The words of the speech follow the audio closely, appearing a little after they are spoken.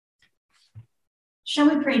Shall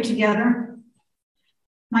we pray together?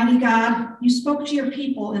 Mighty God, you spoke to your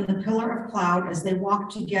people in the pillar of cloud as they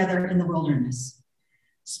walked together in the wilderness.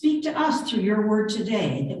 Speak to us through your word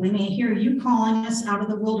today, that we may hear you calling us out of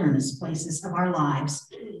the wilderness places of our lives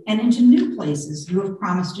and into new places you have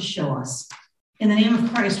promised to show us. In the name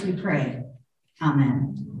of Christ we pray.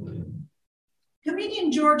 Amen.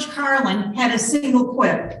 Comedian George Carlin had a single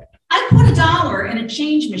quip. I put $1 in a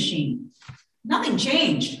change machine. Nothing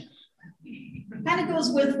changed. Kind of goes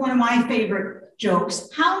with one of my favorite jokes.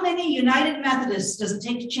 How many United Methodists does it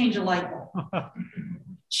take to change a light bulb?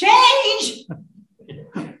 Change!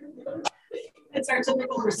 That's our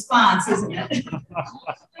typical response, isn't it?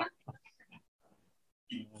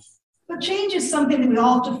 But change is something that we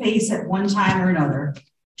all have to face at one time or another.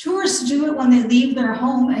 Tourists do it when they leave their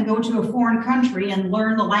home and go to a foreign country and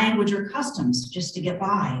learn the language or customs just to get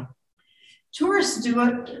by. Tourists do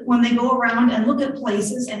it when they go around and look at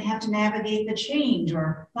places and have to navigate the change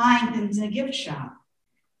or find things in a gift shop.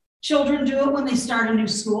 Children do it when they start a new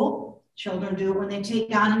school. Children do it when they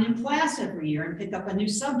take on a new class every year and pick up a new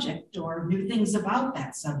subject or new things about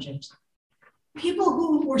that subject. People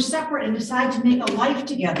who were separate and decide to make a life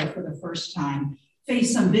together for the first time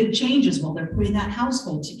face some big changes while they're putting that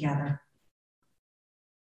household together.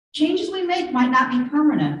 Changes we make might not be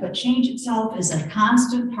permanent, but change itself is a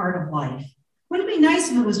constant part of life. Wouldn't it be nice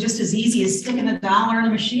if it was just as easy as sticking $1 in a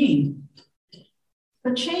machine?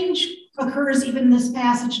 But change occurs even in this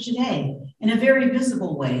passage today in a very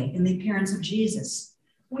visible way in the appearance of Jesus.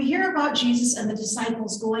 We hear about Jesus and the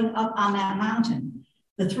disciples going up on that mountain,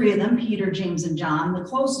 the three of them, Peter, James, and John, the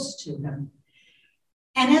closest to him.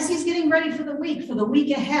 And as he's getting ready for the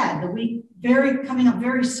week ahead, the week coming up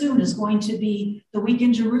very soon is going to be the week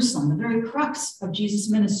in Jerusalem, the very crux of Jesus'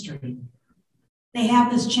 ministry. They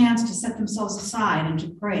have this chance to set themselves aside and to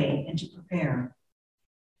pray and to prepare.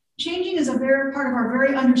 Changing is a very part of our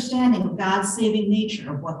very understanding of God's saving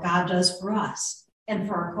nature, of what God does for us and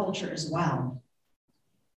for our culture as well.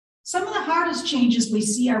 Some of the hardest changes we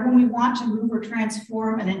see are when we want to move or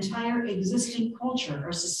transform an entire existing culture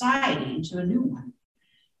or society into a new one.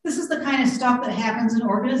 This is the kind of stuff that happens in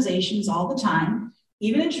organizations all the time,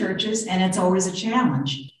 even in churches, and it's always a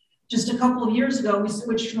challenge. Just a couple of years ago, we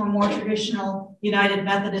switched from a more traditional United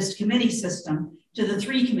Methodist committee system to the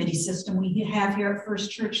 3-committee system we have here at First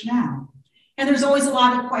Church now. And there's always a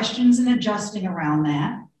lot of questions and adjusting around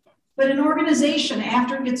that. But an organization,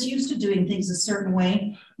 after it gets used to doing things a certain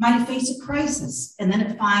way, might face a crisis, and then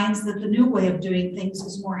it finds that the new way of doing things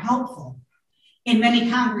is more helpful. In many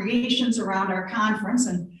congregations around our conference,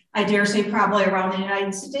 and I dare say probably around the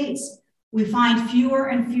United States, we find fewer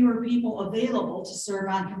and fewer people available to serve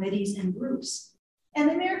on committees and groups. And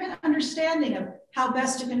the American understanding of how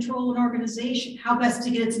best to control an organization, how best to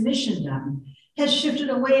get its mission done, has shifted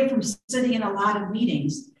away from sitting in a lot of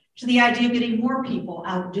meetings to the idea of getting more people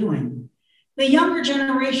out doing. The younger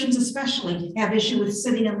generations especially have issue with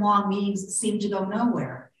sitting in long meetings that seem to go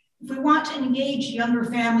nowhere. If we want to engage younger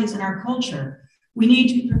families in our culture, we need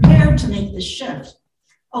to be prepared to make this shift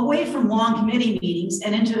away from long committee meetings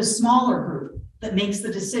and into a smaller group that makes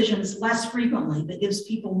the decisions less frequently, that gives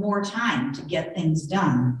people more time to get things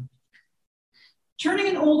done. Turning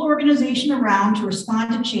an old organization around to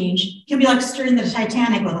respond to change can be like steering the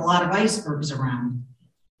Titanic with a lot of icebergs around.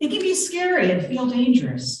 It can be scary and feel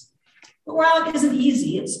dangerous. But while it isn't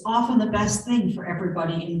easy, it's often the best thing for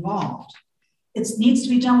everybody involved. It needs to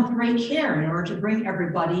be done with great care in order to bring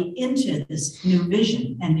everybody into this new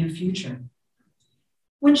vision and new future.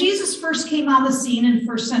 When Jesus first came on the scene in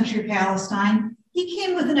first century Palestine, he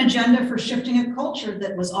came with an agenda for shifting a culture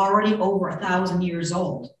that was already over 1,000 years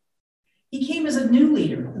old. He came as a new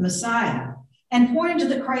leader, the Messiah, and pointed to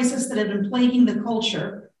the crisis that had been plaguing the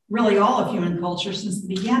culture, really all of human culture, since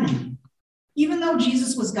the beginning. Even though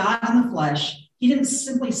Jesus was God in the flesh, he didn't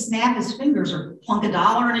simply snap his fingers or plunk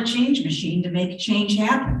 $1 in a change machine to make change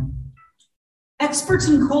happen. Experts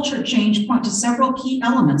in culture change point to several key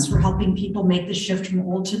elements for helping people make the shift from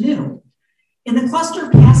old to new. In the cluster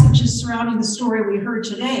of passages surrounding the story we heard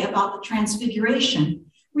today about the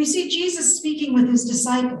transfiguration, we see Jesus speaking with his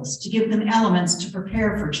disciples to give them elements to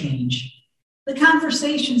prepare for change. The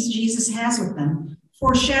conversations Jesus has with them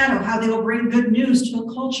foreshadow how they will bring good news to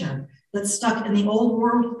a culture that's stuck in the old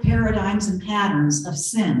world paradigms and patterns of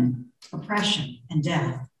sin, oppression, and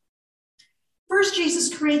death. First,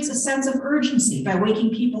 Jesus creates a sense of urgency by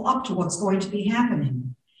waking people up to what's going to be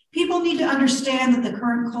happening. People need to understand that the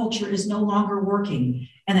current culture is no longer working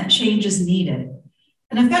and that change is needed.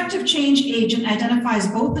 An effective change agent identifies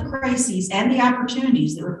both the crises and the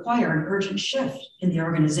opportunities that require an urgent shift in the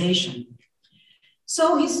organization.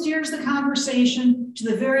 So he steers the conversation to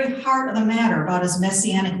the very heart of the matter about his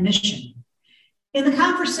messianic mission. In the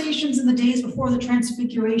conversations in the days before the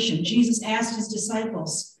Transfiguration, Jesus asked his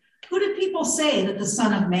disciples, "Who do people say that the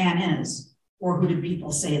Son of Man is? Or who do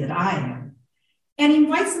people say that I am?" And he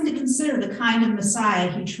invites them to consider the kind of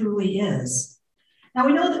Messiah he truly is. Now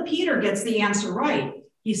we know that Peter gets the answer right.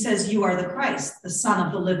 He says, "You are the Christ, the Son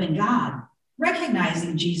of the living God,"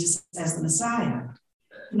 recognizing Jesus as the Messiah.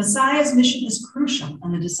 The Messiah's mission is crucial,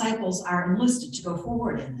 and the disciples are enlisted to go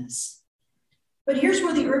forward in this. But here's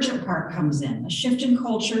where the urgent part comes in, a shift in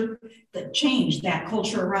culture that changed that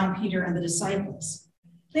culture around Peter and the disciples.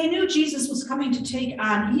 They knew Jesus was coming to take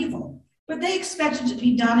on evil, but they expected it to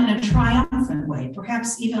be done in a triumphant way,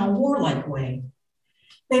 perhaps even a warlike way.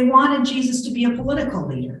 They wanted Jesus to be a political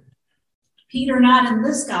leader. Peter, not in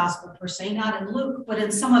this gospel per se, not in Luke, but in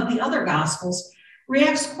some of the other gospels,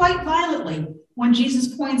 reacts quite violently when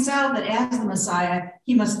Jesus points out that as the Messiah,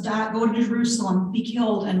 he must go to Jerusalem, be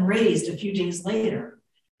killed, and raised a few days later.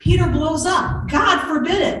 Peter blows up. God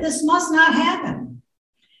forbid it. This must not happen.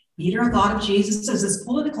 Peter thought of Jesus as this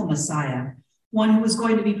political Messiah, one who was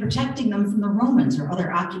going to be protecting them from the Romans or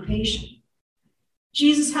other occupation.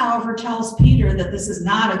 Jesus, however, tells Peter that this is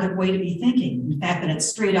not a good way to be thinking. In fact, that it's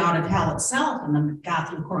straight out of hell itself in the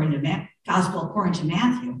Gospel according to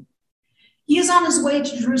Matthew. He is on his way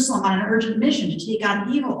to Jerusalem on an urgent mission to take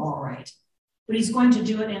on evil, all right, but he's going to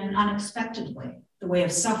do it in an unexpected way, the way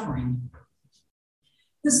of suffering.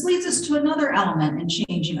 This leads us to another element in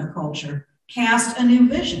changing a culture: cast a new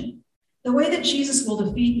vision. The way that Jesus will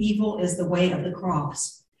defeat evil is the way of the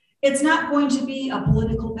cross. It's not going to be a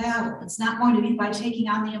political battle. It's not going to be by taking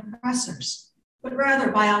on the oppressors, but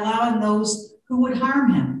rather by allowing those who would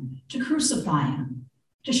harm him to crucify him,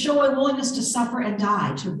 to show a willingness to suffer and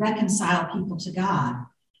die, to reconcile people to God,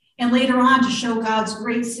 and later on to show God's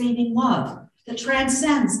great saving love that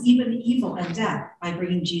transcends even evil and death by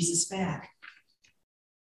bringing Jesus back.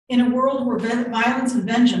 In a world where violence and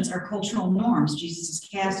vengeance are cultural norms, Jesus is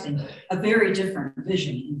casting a very different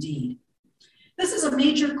vision indeed. This is a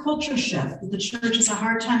major culture shift that the church has a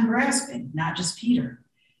hard time grasping, not just Peter.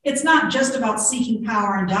 It's not just about seeking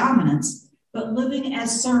power and dominance, but living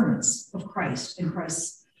as servants of Christ and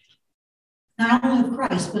Christ. Not only of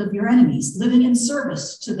Christ, but of your enemies, living in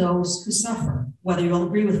service to those who suffer, whether you'll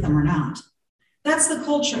agree with them or not. That's the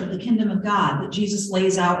culture of the kingdom of God that Jesus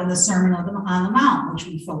lays out in the Sermon on the Mount, which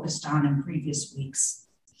we focused on in previous weeks.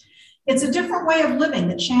 It's a different way of living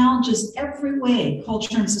that challenges every way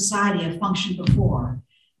culture and society have functioned before.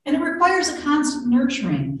 And it requires a constant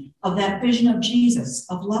nurturing of that vision of Jesus,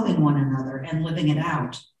 of loving one another and living it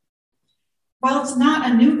out. While it's not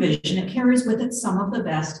a new vision, it carries with it some of the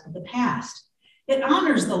best of the past. It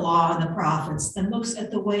honors the law and the prophets and looks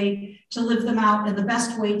at the way to live them out in the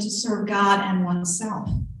best way to serve God and oneself.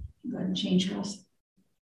 Go ahead and change, girls.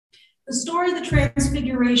 The story of the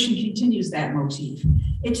Transfiguration continues that motif.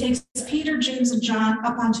 It takes Peter, James, and John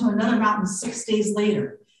up onto another mountain 6 days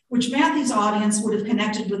later, which Matthew's audience would have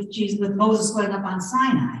connected with Moses going up on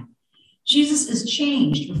Sinai. Jesus is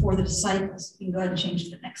changed before the disciples. You can go ahead and change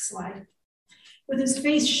to the next slide. With his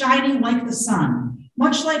face shining like the sun,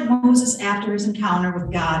 much like Moses after his encounter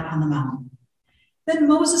with God on the mountain. Then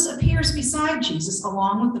Moses appears beside Jesus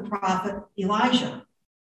along with the prophet Elijah.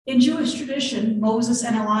 In Jewish tradition, Moses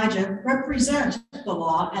and Elijah represent the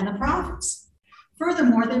law and the prophets.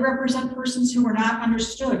 Furthermore, they represent persons who were not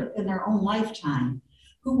understood in their own lifetime,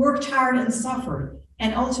 who worked hard and suffered,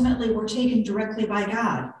 and ultimately were taken directly by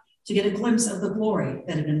God to get a glimpse of the glory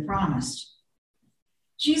that had been promised.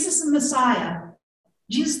 Jesus the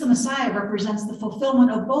Messiah represents the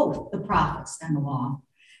fulfillment of both the prophets and the law.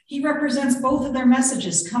 He represents both of their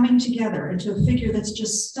messages coming together into a figure that's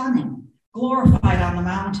just stunning, glorified on the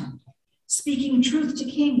mountain, speaking truth to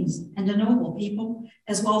kings and to noble people,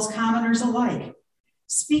 as well as commoners alike,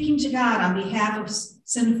 speaking to God on behalf of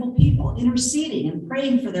sinful people, interceding and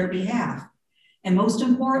praying for their behalf. And most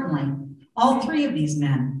importantly, all three of these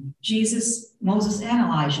men, Jesus, Moses, and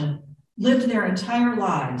Elijah, lived their entire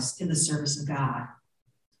lives in the service of God.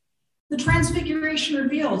 The Transfiguration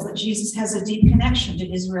reveals that Jesus has a deep connection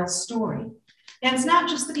to Israel's story. And it's not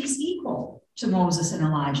just that he's equal to Moses and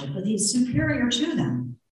Elijah, but he's superior to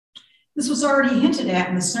them. This was already hinted at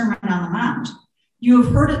in the Sermon on the Mount. You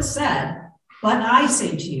have heard it said, but I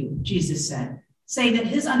say to you, Jesus said, saying that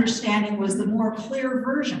his understanding was the more clear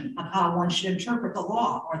version of how one should interpret the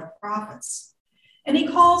law or the prophets. And he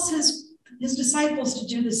calls his disciples to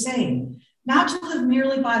do the same, not to live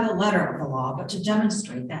merely by the letter of the law, but to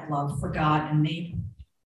demonstrate that love for God and neighbor.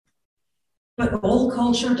 But old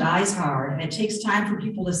culture dies hard, and it takes time for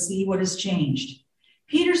people to see what has changed.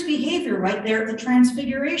 Peter's behavior right there at the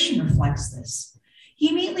Transfiguration reflects this. He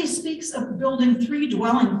immediately speaks of building 3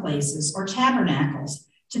 dwelling places or tabernacles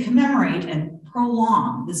to commemorate and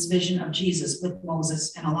prolong this vision of Jesus with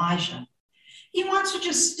Moses and Elijah. He wants to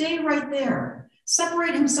just stay right there,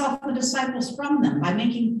 separate himself and the disciples from them by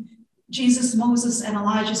making Jesus, Moses, and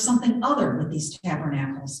Elijah something other with these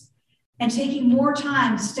tabernacles, and taking more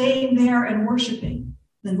time staying there and worshiping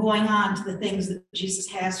than going on to the things that Jesus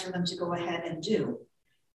has for them to go ahead and do.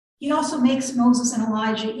 He also makes Moses and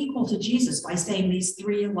Elijah equal to Jesus by saying these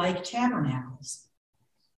 3 like tabernacles.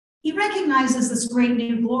 He recognizes this great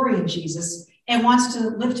new glory of Jesus and wants to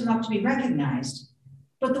lift him up to be recognized.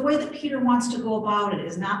 But the way that Peter wants to go about it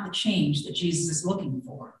is not the change that Jesus is looking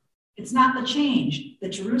for. It's not the change that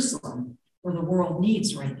Jerusalem or the world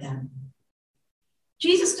needs right then.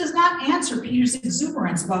 Jesus does not answer Peter's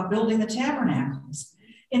exuberance about building the tabernacles.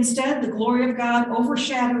 Instead, the glory of God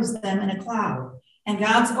overshadows them in a cloud, and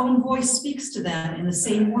God's own voice speaks to them in the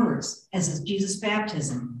same words as at Jesus'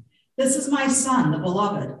 baptism. This is my son, the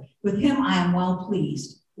beloved. With him I am well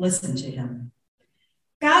pleased. Listen to him.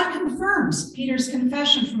 God confirms Peter's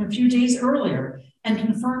confession from a few days earlier and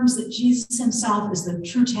confirms that Jesus himself is the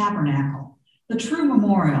true tabernacle, the true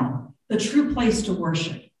memorial, the true place to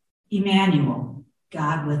worship. Emmanuel,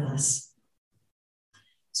 God with us.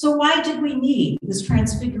 So why did we need this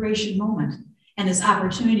transfiguration moment and this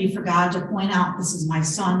opportunity for God to point out, this is my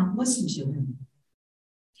son, listen to him?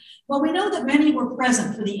 Well, we know that many were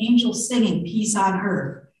present for the angels singing peace on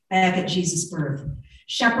earth back at Jesus' birth.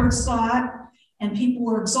 Shepherds saw it, and people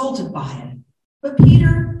were exalted by it. But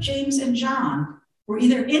Peter, James, and John were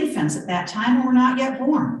either infants at that time or were not yet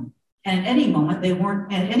born. And at any amount, they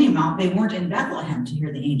weren't in Bethlehem to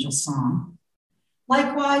hear the angel's song.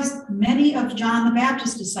 Likewise, many of John the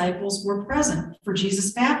Baptist's disciples were present for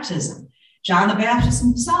Jesus' baptism. John the Baptist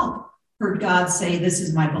himself heard God say, this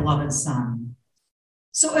is my beloved son.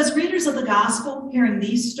 So as readers of the gospel, hearing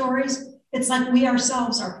these stories, it's like we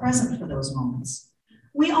ourselves are present for those moments.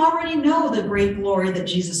 We already know the great glory that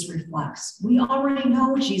Jesus reflects. We already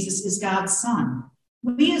know Jesus is God's son.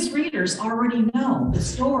 We as readers already know the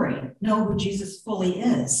story, know who Jesus fully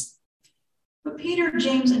is. But Peter,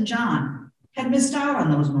 James, and John had missed out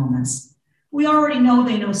on those moments. We already know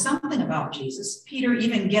they know something about Jesus, Peter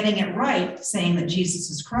even getting it right, saying that Jesus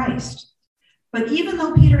is Christ. But even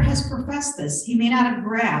though Peter has professed this, he may not have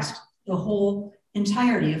grasped the whole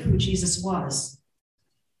entirety of who Jesus was.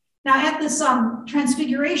 Now, at this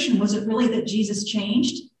transfiguration, was it really that Jesus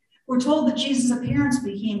changed? We're told that Jesus' appearance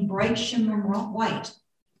became bright, shimmering white.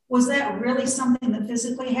 Was that really something that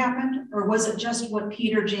physically happened, or was it just what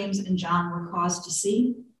Peter, James, and John were caused to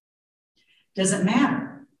see? Does it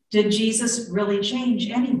matter? Did Jesus really change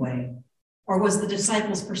anyway? Or was the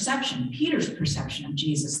disciples' perception, Peter's perception of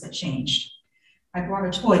Jesus, that changed? I brought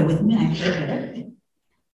a toy with me. I should get it.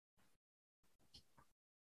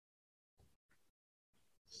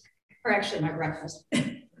 Or actually my breakfast.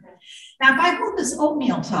 Now, if I hold this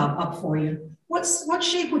oatmeal tub up for you, what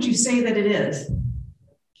shape would you say that it is?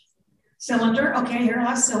 Cylinder. Okay, here,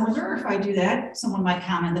 a cylinder. If I do that, someone might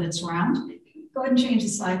comment that it's round. Go ahead and change the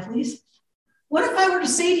slide, please. What if I were to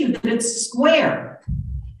say to you that it's square?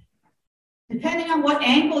 Depending on what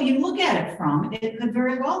angle you look at it from, it could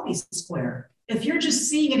very well be square. If you're just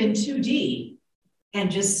seeing it in 2D and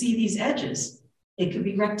just see these edges, it could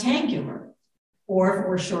be rectangular. Or if it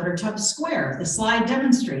were shorter, tub square. The slide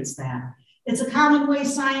demonstrates that. It's a common way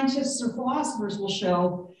scientists or philosophers will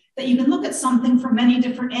show that you can look at something from many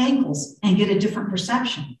different angles and get a different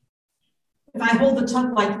perception. If I hold the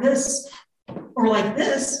tub like this or like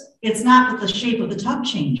this, it's not that the shape of the tub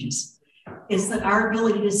changes. It's that our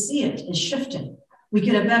ability to see it is shifted. We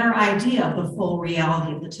get a better idea of the full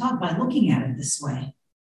reality of the tub by looking at it this way.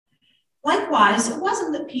 Likewise, it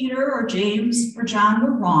wasn't that Peter or James or John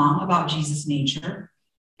were wrong about Jesus' nature.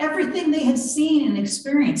 Everything they had seen and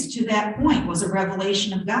experienced to that point was a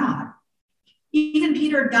revelation of God. Even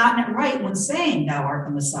Peter had gotten it right when saying, "Thou art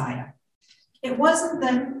the Messiah." It wasn't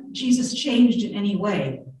that Jesus changed in any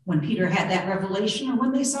way when Peter had that revelation or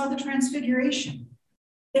when they saw the transfiguration.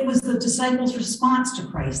 It was the disciples' response to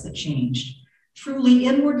Christ that changed, truly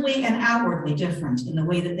inwardly and outwardly different in the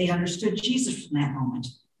way that they understood Jesus from that moment.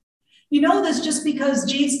 You know this just because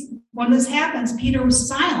Jesus, when this happens, Peter was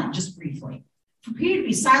silent just briefly. For Peter to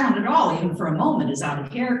be silent at all, even for a moment, is out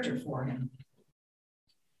of character for him.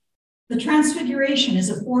 The transfiguration is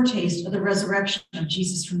a foretaste of the resurrection of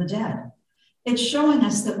Jesus from the dead. It's showing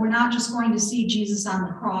us that we're not just going to see Jesus on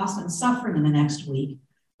the cross and suffering in the next week,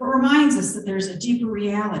 but reminds us that there's a deeper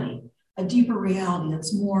reality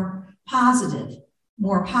that's more positive,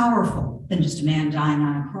 more powerful than just a man dying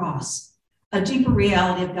on a cross. a deeper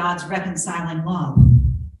reality of God's reconciling love.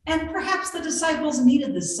 And perhaps the disciples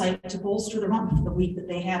needed this sight to bolster their own for the week that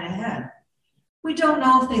they had ahead. We don't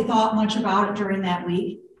know if they thought much about it during that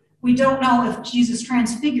week. We don't know if Jesus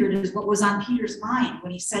transfigured is what was on Peter's mind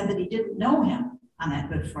when he said that he didn't know him on that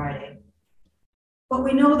Good Friday. But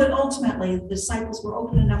we know that ultimately the disciples were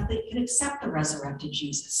open enough they could accept the resurrected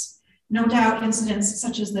Jesus. No doubt incidents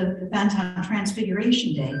such as the event on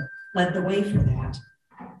Transfiguration Day led the way for that.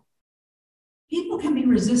 People can be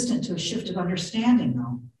resistant to a shift of understanding,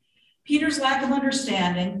 though. Peter's lack of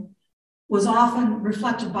understanding was often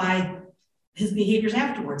reflected by his behaviors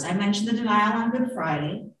afterwards. I mentioned the denial on Good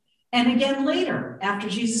Friday. And again later, after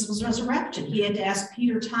Jesus was resurrected, he had to ask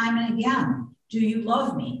Peter time and again, do you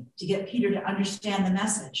love me? To get Peter to understand the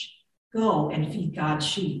message. Go and feed God's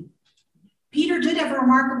sheep. Peter did have a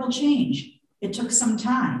remarkable change. It took some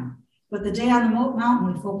time, but the day on the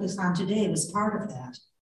mountain we focused on today was part of that.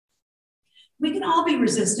 We can all be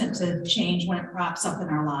resistant to change when it crops up in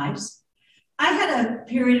our lives. I had a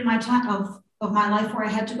period in my time of my life where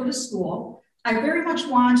I had to go to school. I very much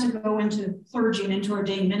wanted to go into clergy and into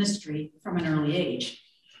ordained ministry from an early age.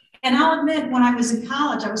 And I'll admit, when I was in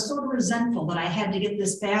college, I was sort of resentful that I had to get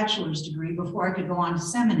this bachelor's degree before I could go on to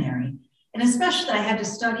seminary. And especially that I had to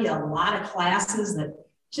study a lot of classes that,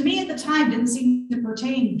 to me at the time, didn't seem to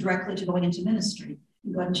pertain directly to going into ministry.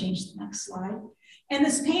 You go ahead and change the next slide. And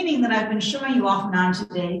this painting that I've been showing you off and on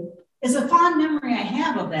today is a fond memory I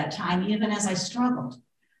have of that time, even as I struggled.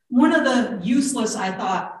 One of the useless, I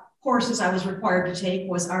thought, courses I was required to take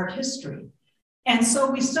was art history. And so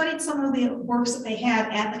we studied some of the works that they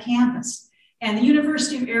had at the campus. And the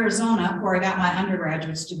University of Arizona, where I got my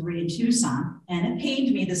undergraduate's degree in Tucson, and it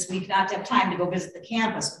pained me this week not to have time to go visit the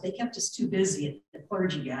campus, but they kept us too busy at the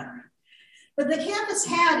clergy gathering. But the campus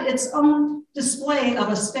had its own display of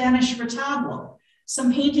a Spanish retablo,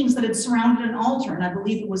 some paintings that had surrounded an altar, and I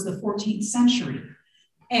believe it was the 14th century.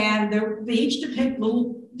 And they each depict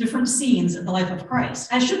little different scenes in the life of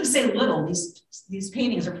Christ. I shouldn't say little, these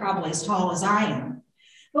paintings are probably as tall as I am.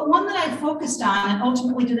 But one that I focused on and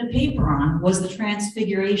ultimately did a paper on was the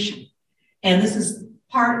Transfiguration. And this is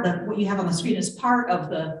part of what you have on the screen is part of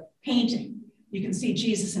the painting. You can see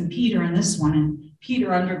Jesus and Peter in this one, and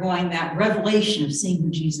Peter undergoing that revelation of seeing who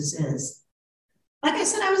Jesus is. Like I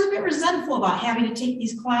said, I was a bit resentful about having to take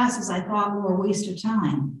these classes I thought were a waste of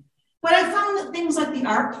time. But I found that things like the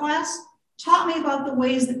art class taught me about the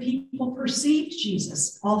ways that people perceived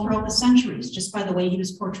Jesus all throughout the centuries, just by the way he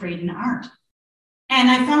was portrayed in art. And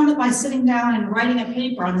I found that by sitting down and writing a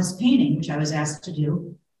paper on this painting, which I was asked to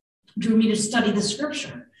do, drew me to study the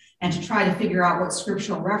scripture and to try to figure out what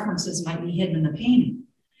scriptural references might be hidden in the painting,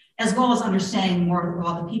 as well as understanding more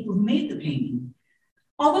about the people who made the painting.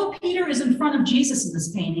 Although Peter is in front of Jesus in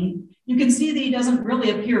this painting, you can see that he doesn't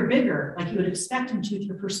really appear bigger like you would expect him to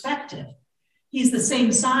through perspective. He's the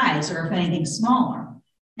same size, or if anything, smaller.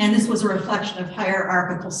 And this was a reflection of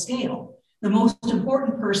hierarchical scale. The most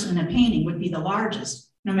important person in a painting would be the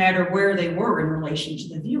largest, no matter where they were in relation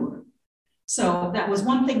to the viewer. So that was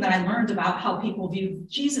one thing that I learned about how people viewed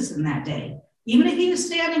Jesus in that day. Even if he was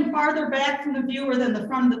standing farther back from the viewer than the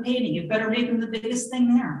front of the painting, you better make him the biggest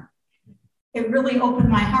thing there. It really opened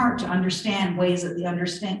my heart to understand ways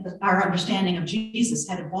that our understanding of Jesus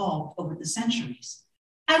had evolved over the centuries.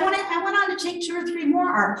 I went on to take 2 or 3 more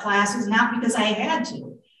art classes, not because I had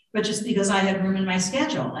to, but just because I had room in my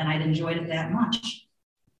schedule and I'd enjoyed it that much.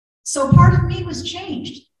 So part of me was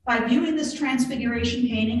changed by viewing this Transfiguration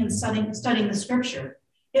painting and studying the scripture.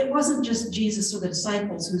 It wasn't just Jesus or the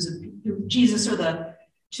disciples, Jesus or the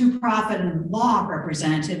 2 prophet and law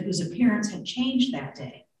representative whose appearance had changed that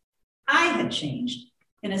day. I had changed.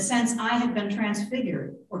 In a sense, I had been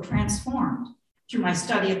transfigured or transformed through my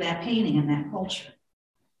study of that painting and that culture.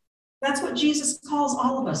 That's what Jesus calls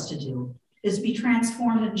all of us to do, is be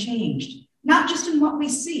transformed and changed, not just in what we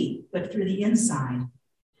see, but through the inside.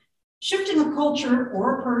 Shifting a culture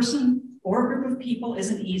or a person or a group of people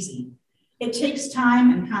isn't easy. It takes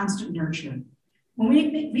time and constant nurture. When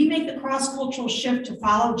we make the cross-cultural shift to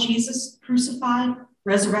follow Jesus crucified,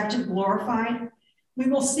 resurrected, glorified, we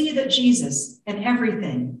will see that Jesus and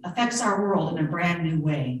everything affects our world in a brand new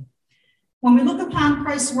way. When we look upon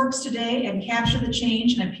Christ's works today and capture the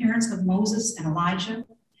change and appearance of Moses and Elijah,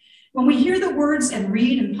 when we hear the words and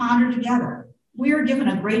read and ponder together, we are given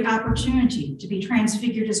a great opportunity to be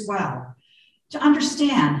transfigured as well, to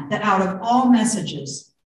understand that out of all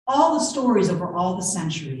messages, all the stories over all the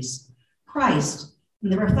centuries, Christ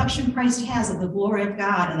and the reflection Christ has of the glory of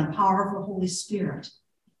God and the power of the Holy Spirit,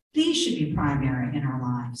 these should be primary in our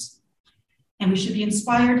lives. And we should be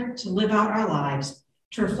inspired to live out our lives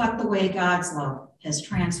to reflect the way God's love has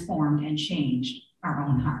transformed and changed our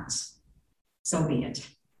own hearts. So be it.